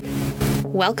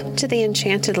Welcome to the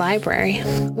Enchanted Library,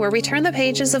 where we turn the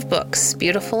pages of books,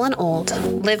 beautiful and old,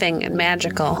 living and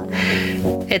magical.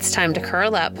 It's time to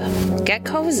curl up, get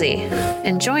cozy,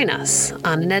 and join us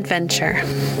on an adventure.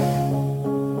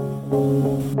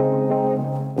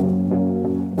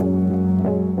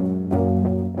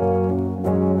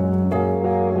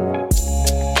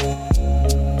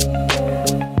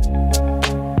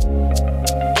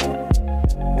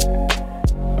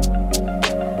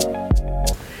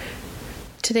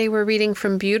 Today we're reading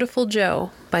from Beautiful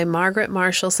Joe by Margaret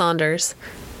Marshall Saunders.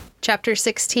 Chapter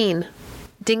 16,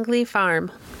 Dingley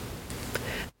Farm.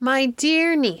 My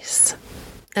dear niece.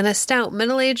 And a stout,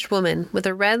 middle-aged woman with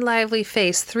a red, lively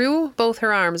face threw both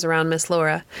her arms around Miss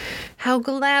Laura. How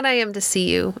glad I am to see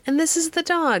you. And this is the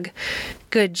dog.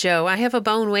 Good Joe, I have a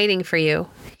bone waiting for you.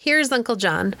 Here's Uncle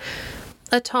John.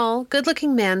 A tall,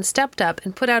 good-looking man stepped up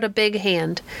and put out a big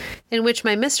hand, in which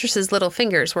my mistress's little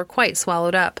fingers were quite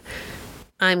swallowed up.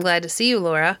 I'm glad to see you,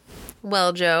 Laura.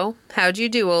 Well, Joe, how'd you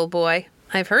do, old boy?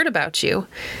 I've heard about you.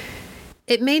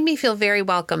 It made me feel very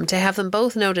welcome to have them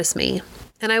both notice me,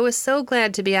 and I was so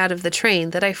glad to be out of the train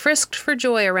that I frisked for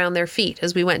joy around their feet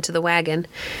as we went to the wagon.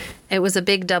 It was a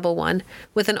big double one,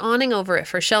 with an awning over it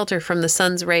for shelter from the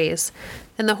sun's rays,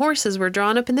 and the horses were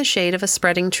drawn up in the shade of a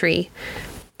spreading tree.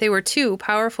 They were two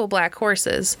powerful black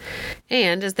horses,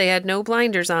 and as they had no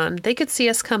blinders on, they could see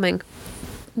us coming.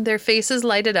 Their faces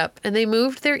lighted up, and they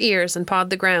moved their ears and pawed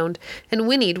the ground, and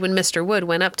whinnied when Mr. Wood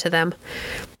went up to them.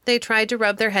 They tried to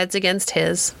rub their heads against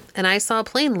his, and I saw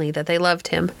plainly that they loved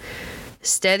him.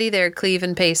 Steady there, Cleve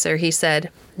and Pacer, he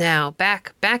said. Now,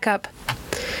 back up.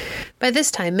 By this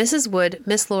time, Mrs. Wood,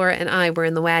 Miss Laura, and I were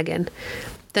in the wagon.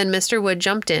 Then Mr. Wood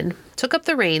jumped in, took up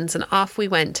the reins, and off we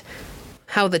went.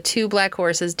 How the two black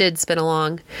horses did spin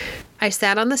along. I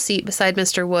sat on the seat beside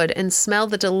Mr. Wood and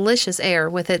smelled the delicious air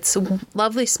with its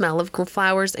lovely smell of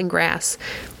flowers and grass.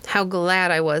 How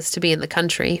glad I was to be in the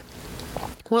country.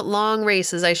 What long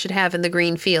races I should have in the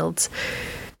green fields.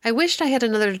 I wished I had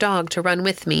another dog to run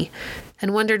with me,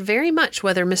 and wondered very much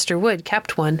whether Mr. Wood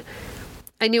kept one.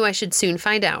 I knew I should soon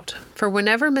find out, for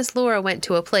whenever Miss Laura went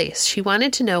to a place, she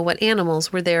wanted to know what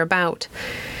animals were there about.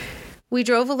 We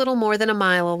drove a little more than a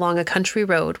mile along a country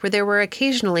road where there were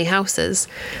occasionally houses.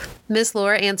 Miss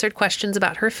Laura answered questions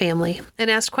about her family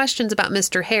and asked questions about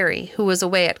Mr. Harry, who was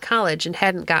away at college and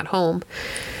hadn't got home.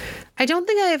 I don't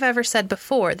think I have ever said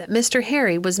before that Mr.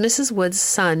 Harry was Mrs. Wood's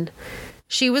son.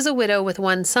 She was a widow with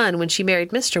one son when she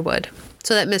married Mr. Wood,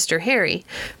 so that Mr. Harry,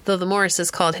 though the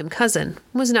Morrises called him cousin,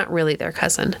 was not really their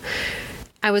cousin.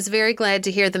 I was very glad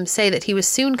to hear them say that he was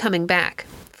soon coming back,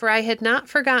 for I had not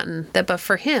forgotten that but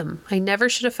for him I never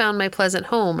should have found my pleasant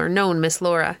home or known Miss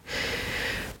Laura.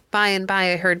 By and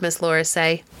by I heard Miss Laura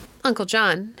say, Uncle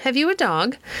John, have you a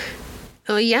dog?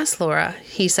 Oh, yes, Laura,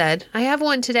 he said. I have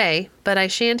one today, but I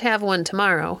shan't have one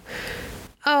tomorrow.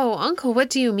 Oh, Uncle, what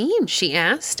do you mean? She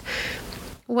asked.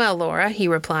 Well, Laura, he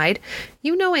replied,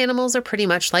 you know animals are pretty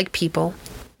much like people.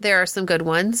 There are some good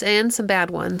ones and some bad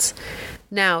ones.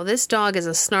 Now, this dog is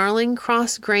a snarling,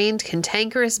 cross-grained,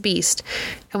 cantankerous beast,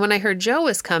 and when I heard Joe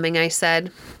was coming, I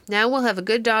said, now we'll have a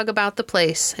good dog about the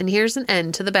place, and here's an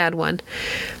end to the bad one.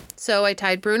 So I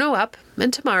tied Bruno up,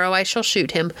 and tomorrow I shall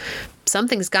shoot him.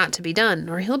 Something's got to be done,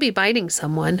 or he'll be biting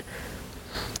someone.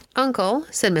 Uncle,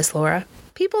 said Miss Laura,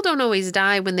 people don't always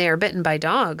die when they are bitten by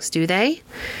dogs, do they?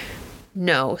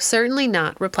 No, certainly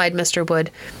not, replied Mr. Wood.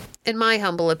 In my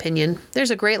humble opinion,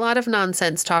 there's a great lot of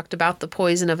nonsense talked about the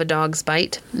poison of a dog's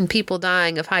bite, and people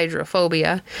dying of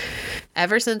hydrophobia.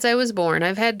 Ever since I was born,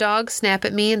 I've had dogs snap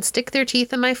at me and stick their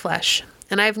teeth in my flesh,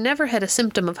 and I've never had a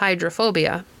symptom of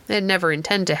hydrophobia, and never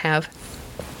intend to have.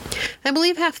 I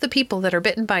believe half the people that are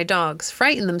bitten by dogs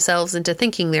frighten themselves into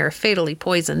thinking they are fatally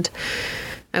poisoned.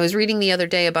 I was reading the other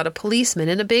day about a policeman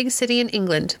in a big city in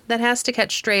England that has to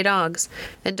catch stray dogs,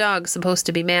 and dogs supposed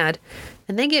to be mad,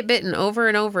 and they get bitten over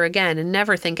and over again and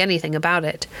never think anything about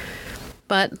it.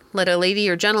 But let a lady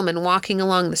or gentleman walking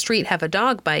along the street have a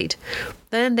dog bite,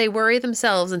 then they worry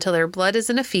themselves until their blood is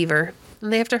in a fever,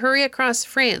 and they have to hurry across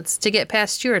France to get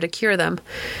Pasteur to cure them.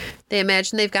 They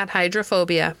imagine they've got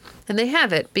hydrophobia, and they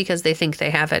have it because they think they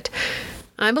have it.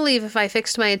 I believe if I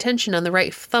fixed my attention on the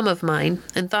right thumb of mine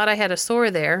and thought I had a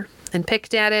sore there, and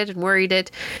picked at it and worried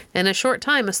it, in a short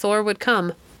time a sore would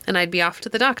come, and I'd be off to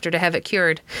the doctor to have it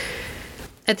cured.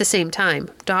 At the same time,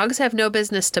 dogs have no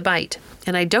business to bite,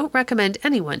 and I don't recommend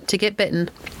anyone to get bitten.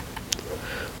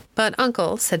 But,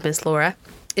 Uncle, said Miss Laura,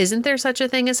 isn't there such a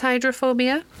thing as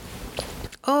hydrophobia?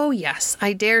 Oh, yes,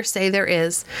 I dare say there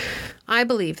is. I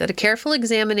believe that a careful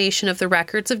examination of the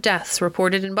records of deaths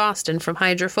reported in Boston from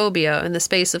hydrophobia in the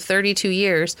space of 32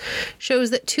 years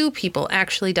shows that 2 people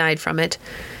actually died from it.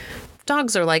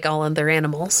 Dogs are like all other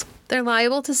animals. They're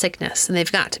liable to sickness, and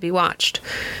they've got to be watched.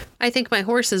 I think my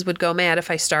horses would go mad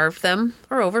if I starved them,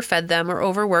 or overfed them, or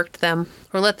overworked them,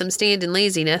 or let them stand in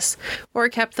laziness, or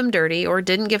kept them dirty, or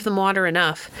didn't give them water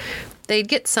enough. They'd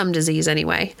get some disease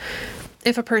anyway.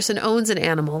 If a person owns an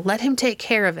animal, let him take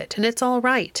care of it, and it's all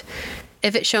right.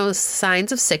 If it shows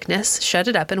signs of sickness, shut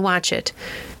it up and watch it.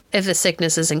 If the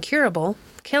sickness is incurable,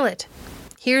 kill it.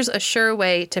 Here's a sure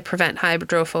way to prevent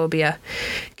hydrophobia.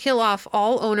 Kill off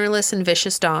all ownerless and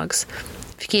vicious dogs.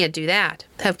 If you can't do that,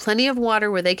 have plenty of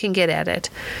water where they can get at it.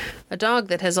 A dog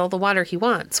that has all the water he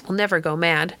wants will never go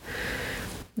mad.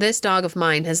 This dog of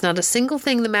mine has not a single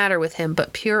thing the matter with him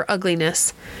but pure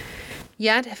ugliness.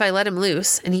 Yet, if I let him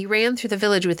loose, and he ran through the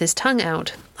village with his tongue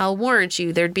out, I'll warrant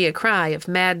you there'd be a cry of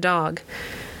mad dog.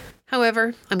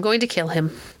 However, I'm going to kill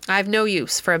him. I've no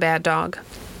use for a bad dog.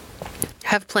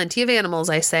 Have plenty of animals,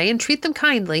 I say, and treat them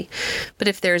kindly, but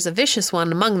if there is a vicious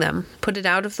one among them, put it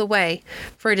out of the way,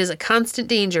 for it is a constant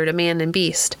danger to man and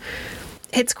beast.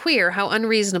 It's queer how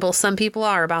unreasonable some people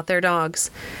are about their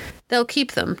dogs. They'll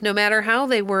keep them, no matter how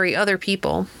they worry other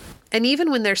people, and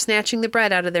even when they're snatching the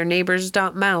bread out of their neighbors'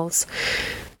 mouths.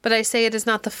 But I say it is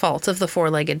not the fault of the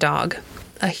four-legged dog.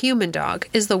 A human dog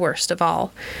is the worst of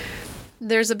all.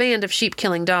 There's a band of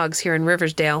sheep-killing dogs here in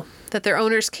Riversdale that their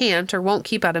owners can't or won't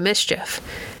keep out of mischief.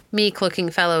 Meek-looking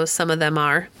fellows some of them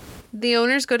are. The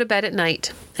owners go to bed at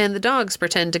night, and the dogs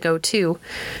pretend to go too.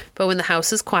 But when the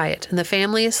house is quiet and the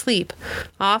family asleep,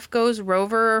 off goes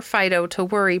Rover or Fido to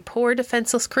worry poor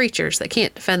defenseless creatures that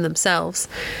can't defend themselves.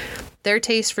 Their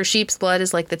taste for sheep's blood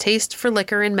is like the taste for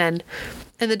liquor in men,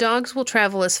 and the dogs will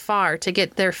travel as far to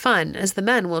get their fun as the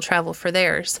men will travel for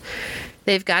theirs.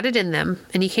 They've got it in them,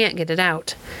 and you can't get it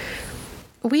out.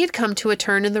 We had come to a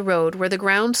turn in the road where the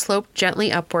ground sloped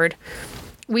gently upward.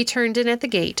 We turned in at the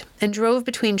gate and drove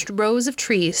between rows of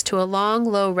trees to a long,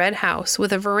 low red house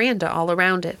with a veranda all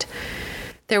around it.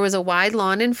 There was a wide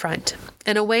lawn in front,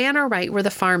 and away on our right were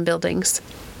the farm buildings.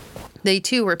 They,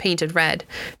 too, were painted red,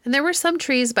 and there were some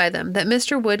trees by them that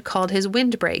Mr. Wood called his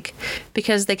windbreak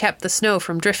because they kept the snow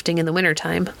from drifting in the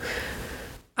wintertime.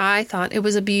 I thought it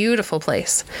was a beautiful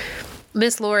place.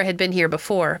 Miss Laura had been here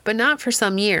before, but not for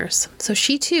some years, so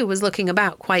she, too, was looking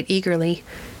about quite eagerly.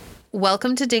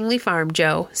 "Welcome to Dingley Farm,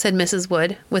 Joe," said Mrs.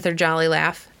 Wood, with her jolly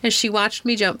laugh, as she watched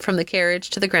me jump from the carriage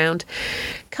to the ground.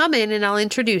 "Come in, and I'll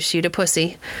introduce you to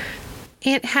Pussy."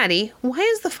 "Aunt Hattie, why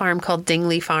is the farm called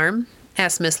Dingley Farm?"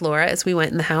 asked Miss Laura as we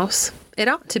went in the house. "It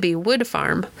ought to be Wood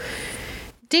Farm."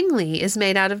 "Dingley is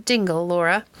made out of dingle,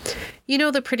 Laura. You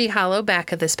know the pretty hollow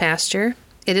back of this pasture?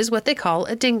 It is what they call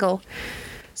a dingle.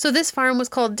 So this farm was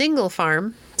called Dingle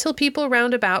Farm, till people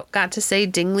round about got to say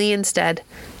Dingley instead.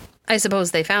 I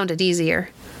suppose they found it easier.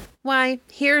 Why,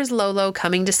 here's Lolo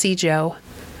coming to see Joe."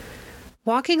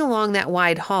 Walking along that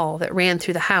wide hall that ran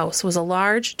through the house was a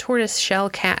large tortoise-shell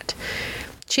cat.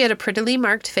 She had a prettily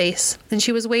marked face, and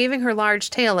she was waving her large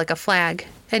tail like a flag,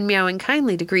 and meowing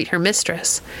kindly to greet her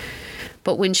mistress.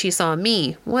 But when she saw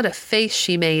me, what a face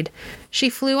she made! She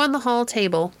flew on the hall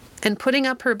table, and putting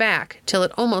up her back till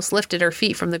it almost lifted her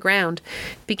feet from the ground,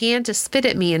 began to spit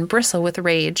at me and bristle with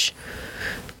rage.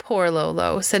 "Poor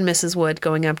Lolo," said Mrs. Wood,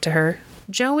 going up to her.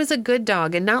 "Joe is a good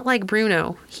dog, and not like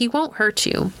Bruno. He won't hurt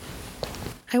you."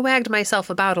 I wagged myself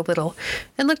about a little,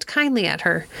 and looked kindly at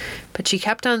her, but she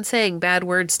kept on saying bad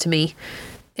words to me.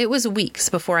 It was weeks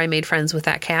before I made friends with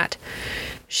that cat.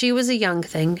 She was a young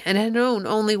thing, and had known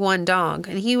only one dog,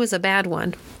 and he was a bad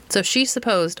one, so she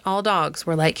supposed all dogs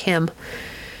were like him.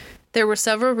 There were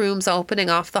several rooms opening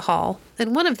off the hall,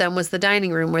 and one of them was the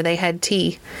dining room where they had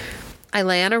tea. I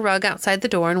lay on a rug outside the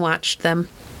door and watched them.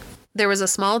 There was a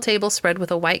small table spread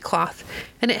with a white cloth,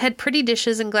 and it had pretty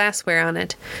dishes and glassware on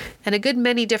it, and a good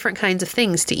many different kinds of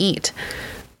things to eat.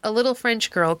 A little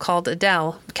French girl called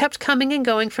Adele kept coming and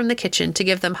going from the kitchen to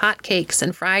give them hot cakes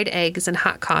and fried eggs and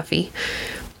hot coffee.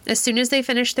 As soon as they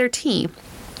finished their tea,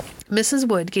 Mrs.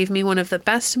 Wood gave me one of the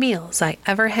best meals I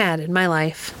ever had in my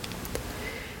life.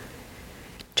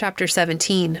 Chapter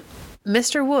 17.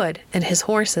 Mr. Wood and His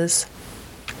Horses.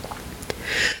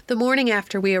 The morning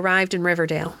after we arrived in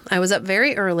Riverdale, I was up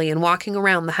very early and walking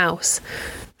around the house.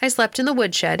 I slept in the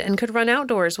woodshed and could run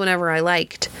outdoors whenever I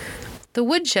liked. The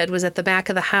woodshed was at the back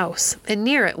of the house, and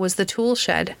near it was the tool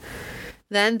shed.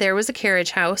 Then there was a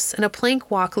carriage house and a plank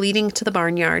walk leading to the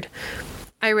barnyard.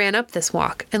 I ran up this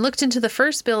walk and looked into the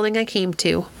first building I came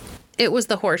to. It was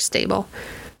the horse stable.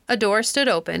 A door stood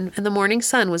open, and the morning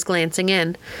sun was glancing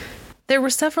in. There were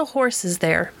several horses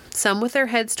there, some with their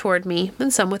heads toward me,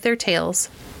 and some with their tails.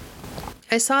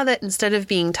 I saw that instead of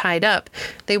being tied up,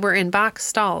 they were in box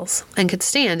stalls, and could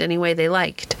stand any way they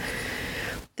liked.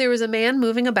 There was a man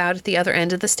moving about at the other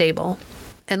end of the stable,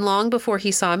 and long before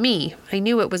he saw me, I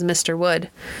knew it was Mr. Wood.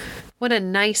 What a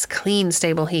nice, clean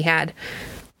stable he had.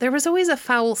 There was always a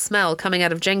foul smell coming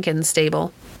out of Jenkins'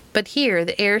 stable, but here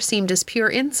the air seemed as pure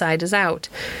inside as out.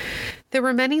 There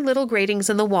were many little gratings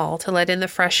in the wall to let in the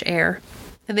fresh air,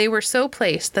 and they were so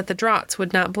placed that the draughts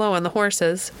would not blow on the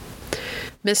horses.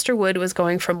 Mr. Wood was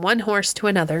going from one horse to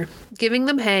another, giving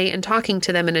them hay and talking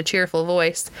to them in a cheerful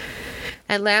voice.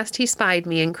 At last he spied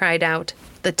me and cried out,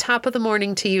 "The top of the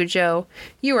morning to you, Joe.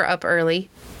 You are up early.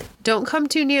 Don't come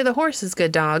too near the horses,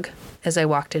 good dog," as I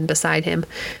walked in beside him.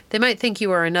 "They might think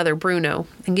you are another Bruno,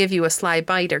 and give you a sly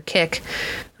bite or kick.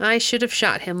 I should have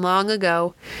shot him long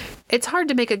ago. It's hard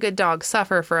to make a good dog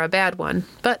suffer for a bad one,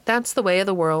 but that's the way of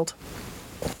the world.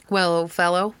 Well, old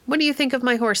fellow, what do you think of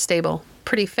my horse stable?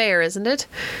 Pretty fair, isn't it?"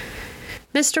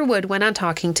 Mr. Wood went on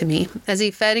talking to me as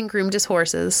he fed and groomed his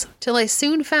horses, till I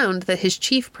soon found that his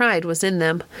chief pride was in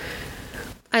them.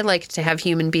 I liked to have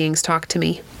human beings talk to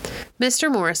me.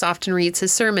 Mr. Morris often reads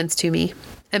his sermons to me,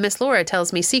 and Miss Laura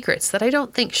tells me secrets that I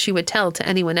don't think she would tell to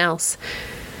anyone else.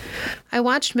 I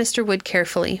watched Mr. Wood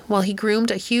carefully while he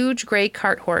groomed a huge gray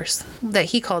cart horse that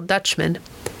he called Dutchman.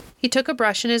 He took a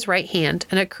brush in his right hand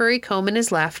and a curry comb in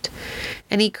his left,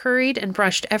 and he curried and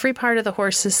brushed every part of the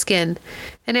horse's skin,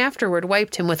 and afterward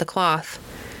wiped him with a cloth.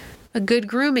 "A good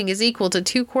grooming is equal to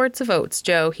 2 quarts of oats,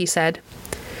 Joe," he said.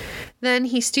 Then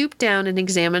he stooped down and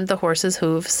examined the horse's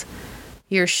hooves.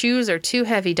 "Your shoes are too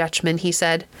heavy, Dutchman," he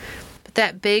said. "But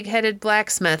that big-headed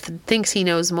blacksmith thinks he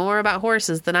knows more about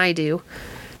horses than I do.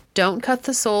 Don't cut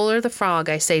the sole or the frog,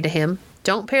 I say to him.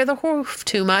 Don't pare the hoof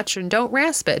too much, and don't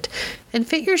rasp it, and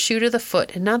fit your shoe to the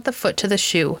foot, and not the foot to the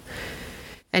shoe."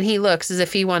 And he looks as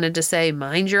if he wanted to say,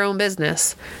 "Mind your own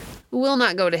business." We'll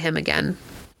not go to him again.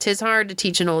 'Tis hard to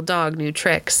teach an old dog new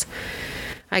tricks.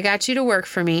 I got you to work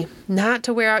for me, not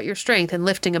to wear out your strength in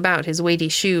lifting about his weighty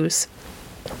shoes.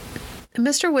 And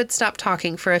Mr. Wood stopped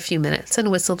talking for a few minutes and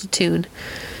whistled a tune.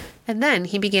 And then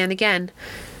he began again.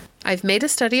 "I've made a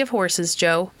study of horses,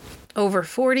 Joe. Over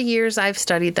 40 years I've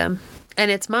studied them. And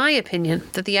it's my opinion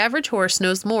that the average horse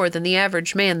knows more than the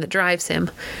average man that drives him.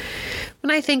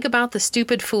 When I think about the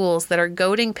stupid fools that are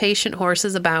goading patient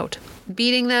horses about,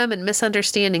 beating them and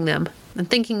misunderstanding them, and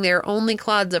thinking they are only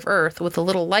clods of earth with a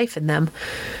little life in them,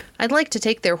 I'd like to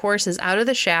take their horses out of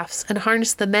the shafts and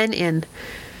harness the men in.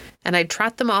 And I'd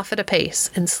trot them off at a pace,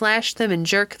 and slash them and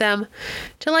jerk them,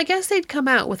 till I guess they'd come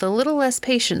out with a little less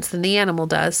patience than the animal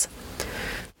does.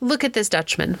 Look at this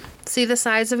Dutchman. See the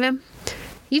size of him?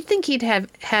 You'd think he'd have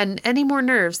had any more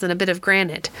nerves than a bit of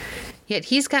granite, yet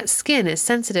he's got skin as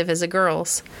sensitive as a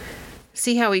girl's.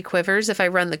 See how he quivers if I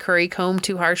run the curry comb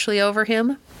too harshly over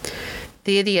him?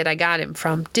 The idiot I got him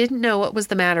from didn't know what was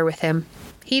the matter with him.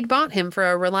 He'd bought him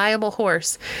for a reliable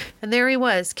horse, and there he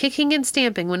was, kicking and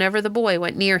stamping whenever the boy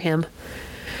went near him.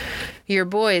 "Your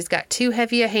boy's got too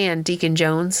heavy a hand, Deacon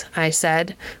Jones," I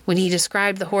said, when he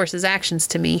described the horse's actions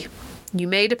to me. "You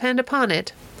may depend upon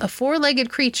it, a 4-legged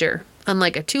creature,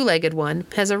 unlike a 2-legged one,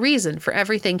 has a reason for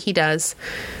everything he does."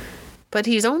 "But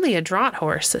he's only a draught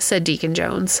horse," said Deacon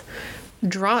Jones.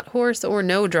 "Draught horse or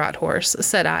no draught horse,"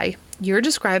 said I, "you're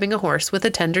describing a horse with a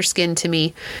tender skin to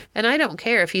me, and I don't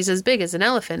care if he's as big as an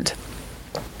elephant."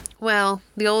 Well,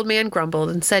 the old man grumbled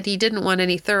and said he didn't want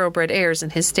any thoroughbred airs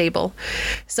in his stable.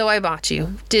 "So I bought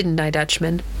you, didn't I,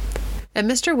 Dutchman?" And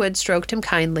Mr. Wood stroked him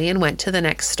kindly and went to the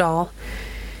next stall.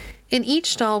 In each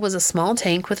stall was a small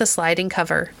tank with a sliding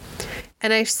cover,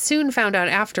 and I soon found out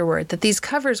afterward that these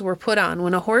covers were put on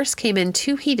when a horse came in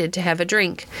too heated to have a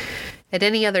drink. At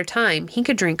any other time, he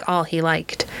could drink all he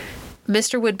liked.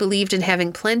 Mr. Wood believed in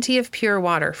having plenty of pure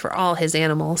water for all his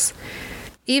animals.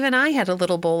 Even I had a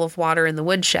little bowl of water in the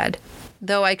woodshed,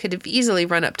 though I could have easily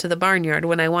run up to the barnyard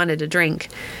when I wanted a drink.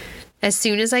 As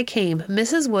soon as I came,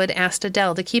 Mrs. Wood asked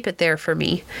Adele to keep it there for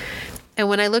me, and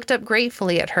when I looked up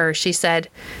gratefully at her, she said,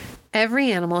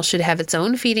 "Every animal should have its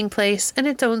own feeding place and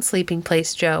its own sleeping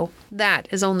place, Joe. That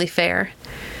is only fair."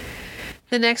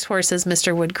 The next horses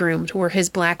Mr. Wood groomed were his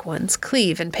black ones,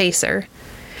 Cleve and Pacer.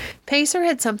 Pacer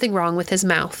had something wrong with his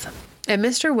mouth, and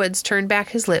Mr. Woods turned back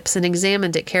his lips and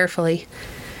examined it carefully.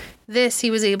 This he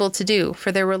was able to do,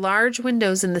 for there were large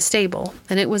windows in the stable,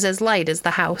 and it was as light as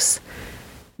the house.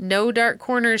 "No dark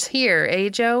corners here, eh,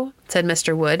 Joe?" said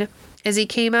Mr. Wood, as he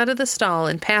came out of the stall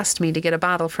and passed me to get a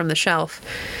bottle from the shelf.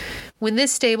 "When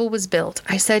this stable was built,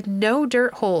 I said no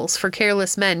dirt holes for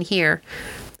careless men here.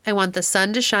 I want the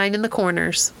sun to shine in the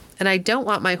corners, and I don't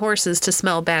want my horses to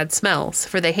smell bad smells,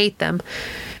 for they hate them,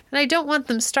 and I don't want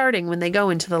them starting when they go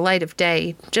into the light of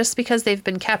day, just because they've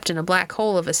been kept in a black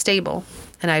hole of a stable,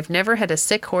 and I've never had a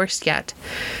sick horse yet.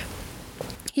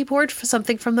 He poured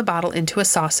something from the bottle into a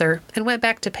saucer and went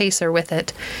back to Pacer with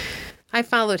it. I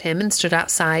followed him and stood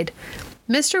outside.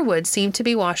 Mr. Wood seemed to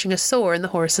be washing a sore in the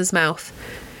horse's mouth.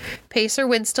 Pacer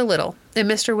winced a little, and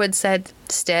Mr. Wood said,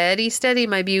 "Steady, steady,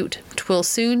 my beaut. 'Twill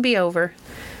soon be over."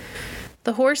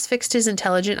 The horse fixed his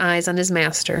intelligent eyes on his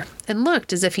master, and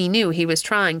looked as if he knew he was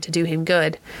trying to do him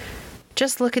good.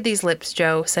 "Just look at these lips,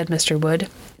 Joe," said Mr. Wood.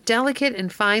 "Delicate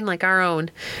and fine like our own,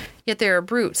 yet there are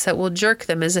brutes that will jerk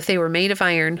them as if they were made of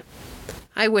iron.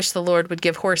 I wish the Lord would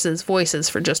give horses voices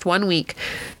for just 1 week.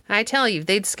 I tell you,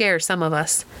 they'd scare some of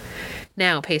us.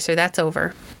 Now, Pacer, that's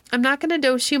over. I'm not going to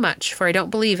dose you much, for I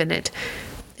don't believe in it.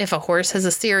 If a horse has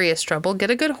a serious trouble, get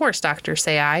a good horse doctor,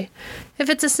 say I. If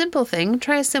it's a simple thing,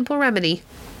 try a simple remedy.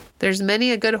 There's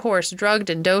many a good horse drugged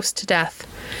and dosed to death.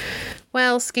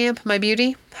 Well, Scamp, my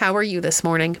beauty, how are you this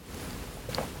morning?"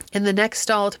 In the next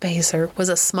stall to Pacer was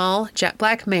a small,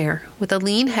 jet-black mare with a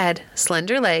lean head,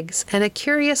 slender legs, and a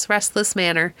curious, restless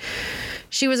manner.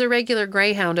 She was a regular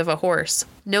greyhound of a horse,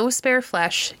 no spare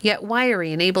flesh, yet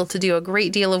wiry and able to do a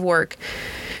great deal of work.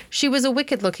 She was a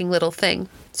wicked-looking little thing,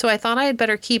 so I thought I had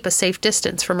better keep a safe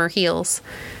distance from her heels.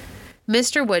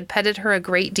 Mr. Wood petted her a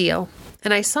great deal,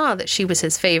 and I saw that she was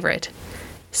his favorite.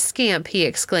 "Scamp," he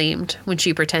exclaimed, when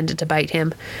she pretended to bite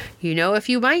him. "You know if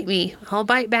you bite me, I'll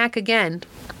bite back again."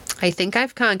 "I think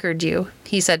I've conquered you,"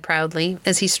 he said proudly,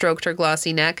 as he stroked her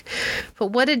glossy neck. "But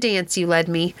what a dance you led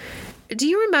me. Do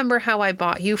you remember how I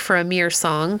bought you for a mere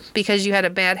song, because you had a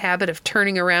bad habit of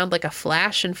turning around like a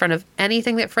flash in front of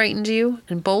anything that frightened you,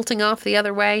 and bolting off the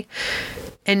other way?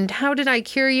 And how did I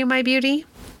cure you, my beauty?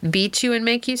 Beat you and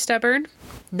make you stubborn?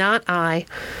 Not I.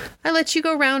 I let you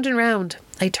go round and round.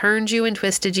 I turned you and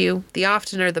twisted you, the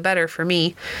oftener the better for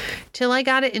me, till I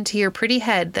got it into your pretty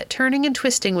head that turning and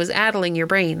twisting was addling your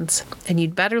brains, and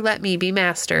you'd better let me be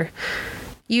master.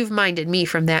 You've minded me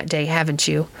from that day, haven't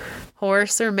you?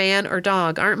 Horse or man or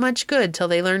dog aren't much good till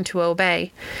they learn to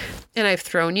obey. And I've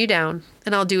thrown you down,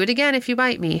 and I'll do it again if you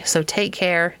bite me, so take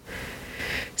care."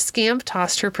 Scamp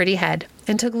tossed her pretty head,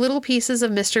 and took little pieces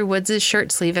of Mr. Woods's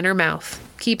shirt sleeve in her mouth,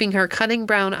 keeping her cunning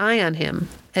brown eye on him,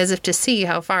 as if to see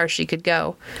how far she could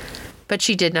go. But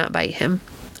she did not bite him.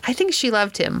 I think she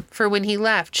loved him, for when he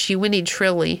left she whinnied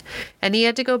shrilly, and he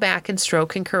had to go back and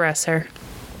stroke and caress her.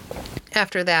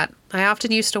 After that, I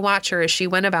often used to watch her as she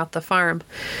went about the farm.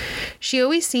 She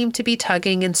always seemed to be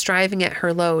tugging and striving at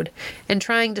her load, and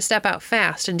trying to step out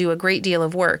fast and do a great deal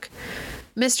of work.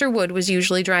 Mr. Wood was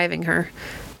usually driving her.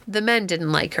 The men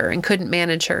didn't like her and couldn't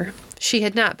manage her. She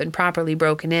had not been properly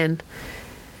broken in.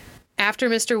 After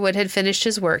Mr. Wood had finished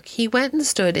his work, he went and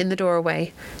stood in the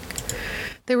doorway.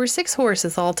 There were 6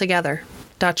 horses altogether: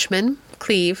 Dutchman,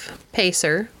 Cleve,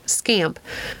 Pacer, Scamp,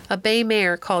 a bay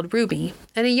mare called Ruby,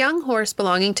 and a young horse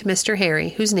belonging to Mr. Harry,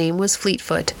 whose name was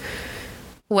Fleetfoot.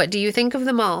 "What do you think of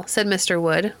them all?" said Mr.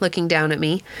 Wood, looking down at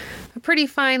me. "A pretty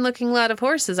fine-looking lot of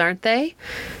horses, aren't they?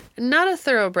 Not a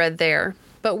thoroughbred there,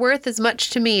 but worth as much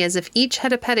to me as if each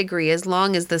had a pedigree as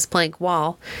long as this plank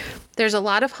wall. There's a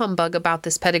lot of humbug about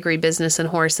this pedigree business in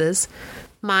horses.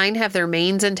 Mine have their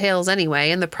manes and tails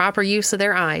anyway, and the proper use of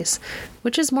their eyes,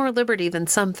 which is more liberty than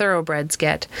some thoroughbreds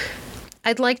get.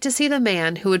 I'd like to see the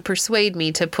man who would persuade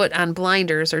me to put on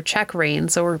blinders or check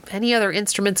reins or any other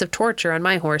instruments of torture on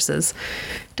my horses.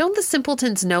 Don't the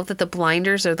simpletons know that the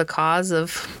blinders are the cause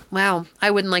of, well,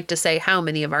 I wouldn't like to say how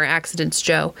many of our accidents,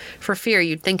 Joe, for fear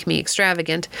you'd think me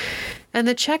extravagant. And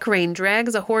the check rein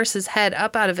drags a horse's head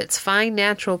up out of its fine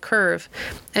natural curve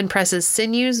and presses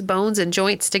sinews, bones, and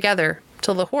joints together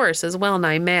till the horse is well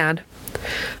nigh mad.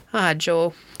 Ah,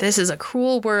 Joe, this is a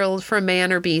cruel world for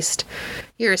man or beast.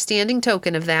 You're a standing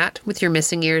token of that, with your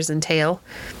missing ears and tail.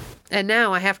 And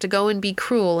now I have to go and be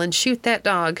cruel and shoot that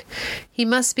dog. He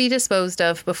must be disposed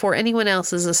of before anyone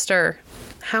else is astir.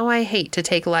 How I hate to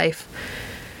take life."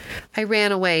 I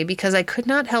ran away because I could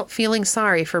not help feeling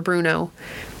sorry for Bruno.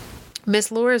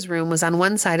 Miss Laura's room was on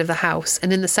one side of the house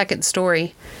and in the second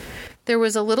story. There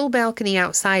was a little balcony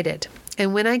outside it,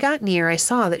 and when I got near I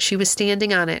saw that she was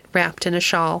standing on it, wrapped in a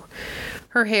shawl.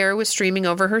 Her hair was streaming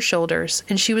over her shoulders,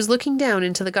 and she was looking down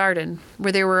into the garden,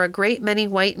 where there were a great many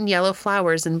white and yellow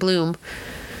flowers in bloom.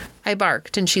 I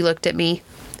barked, and she looked at me.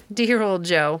 "Dear old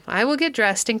Joe, I will get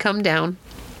dressed and come down."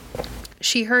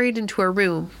 She hurried into her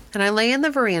room, and I lay in the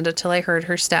veranda till I heard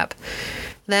her step.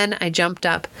 Then I jumped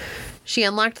up. She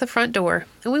unlocked the front door,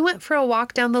 and we went for a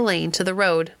walk down the lane to the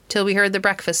road till we heard the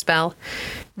breakfast bell.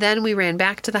 Then we ran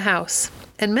back to the house,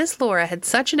 and Miss Laura had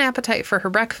such an appetite for her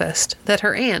breakfast that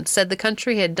her aunt said the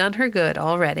country had done her good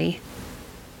already.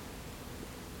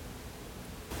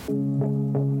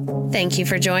 Thank you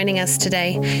for joining us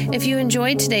today. If you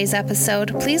enjoyed today's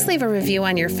episode, please leave a review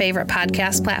on your favorite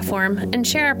podcast platform and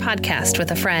share our podcast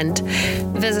with a friend.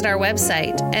 Visit our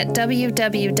website at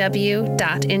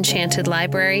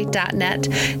www.enchantedlibrary.net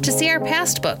to see our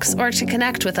past books or to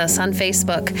connect with us on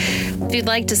Facebook. If you'd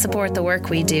like to support the work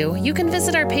we do, you can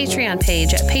visit our Patreon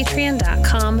page at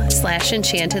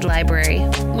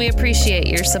patreon.com/enchantedlibrary. We appreciate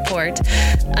your support.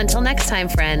 Until next time,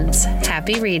 friends,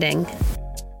 happy reading.